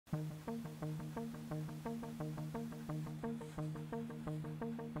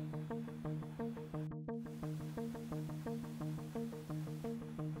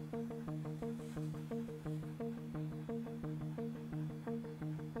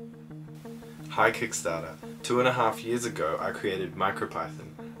Hi Kickstarter. 2.5 years ago I created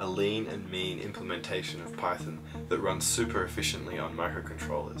MicroPython, a lean and mean implementation of Python that runs super efficiently on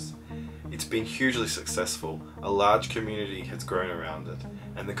microcontrollers. It's been hugely successful, a large community has grown around it,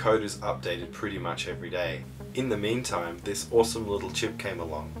 and the code is updated pretty much every day. In the meantime, this awesome little chip came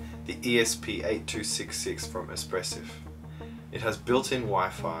along, the ESP8266 from Espressif. It has built-in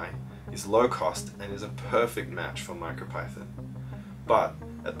Wi-Fi, is low cost, and is a perfect match for MicroPython. But,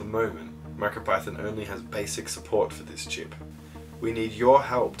 at the moment, MicroPython only has basic support for this chip. We need your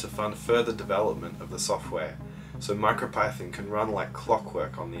help to fund further development of the software, so MicroPython can run like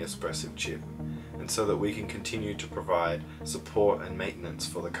clockwork on the Espressif chip, and so that we can continue to provide support and maintenance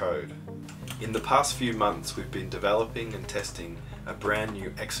for the code. In the past few months we've been developing and testing a brand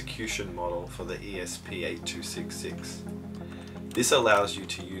new execution model for the ESP8266. This allows you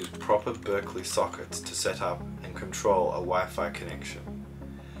to use proper Berkeley sockets to set up and control a Wi-Fi connection.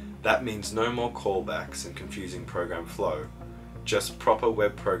 That means no more callbacks and confusing program flow, just proper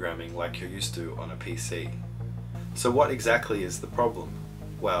web programming like you're used to on a PC. So what exactly is the problem?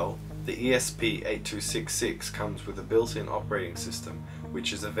 Well, the ESP8266 comes with a built-in operating system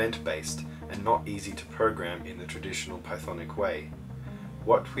which is event-based and not easy to program in the traditional Pythonic way.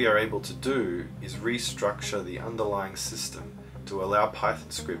 What we are able to do is restructure the underlying system to allow Python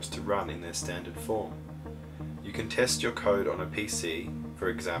scripts to run in their standard form. You can test your code on a PC, for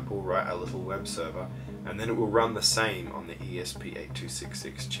example write a little web server, and then it will run the same on the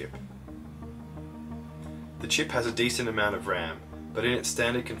ESP8266 chip. The chip has a decent amount of RAM, but in its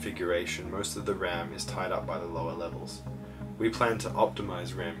standard configuration most of the RAM is tied up by the lower levels. We plan to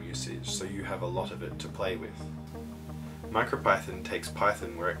optimize RAM usage so you have a lot of it to play with. MicroPython takes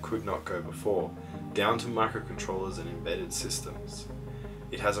Python where it could not go before, down to microcontrollers and embedded systems.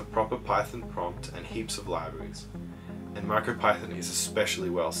 It has a proper Python prompt and heaps of libraries, and MicroPython is especially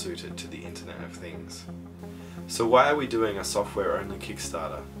well suited to the Internet of Things. So why are we doing a software-only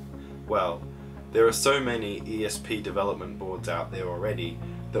Kickstarter? Well, there are so many ESP development boards out there already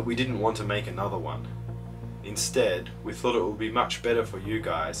that we didn't want to make another one. Instead, we thought it would be much better for you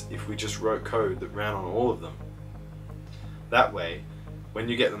guys if we just wrote code that ran on all of them. That way, when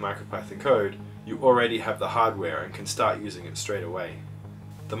you get the MicroPython code, you already have the hardware and can start using it straight away.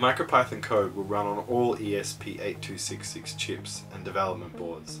 The MicroPython code will run on all ESP8266 chips and development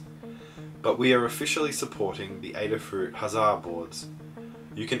boards, but we are officially supporting the Adafruit Huzzah boards.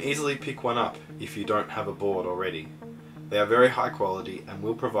 You can easily pick one up if you don't have a board already. They are very high quality and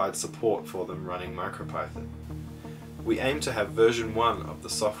will provide support for them running MicroPython. We aim to have version 1 of the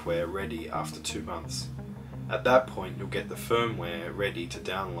software ready after 2 months. At that point you'll get the firmware ready to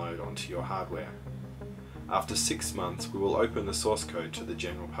download onto your hardware. After 6 months we will open the source code to the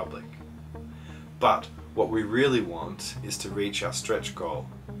general public. But what we really want is to reach our stretch goal.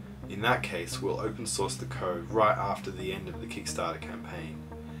 In that case we'll open source the code right after the end of the Kickstarter campaign,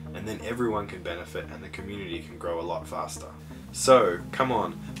 and then everyone can benefit and the community can grow a lot faster. So come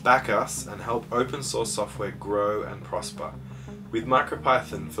on, back us and help open source software grow and prosper. With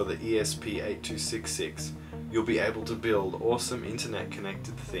MicroPython for the ESP8266 you'll be able to build awesome internet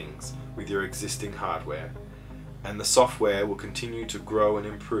connected things with your existing hardware, and the software will continue to grow and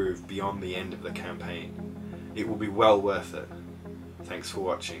improve beyond the end of the campaign. It will be well worth it. Thanks for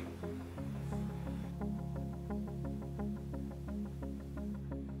watching.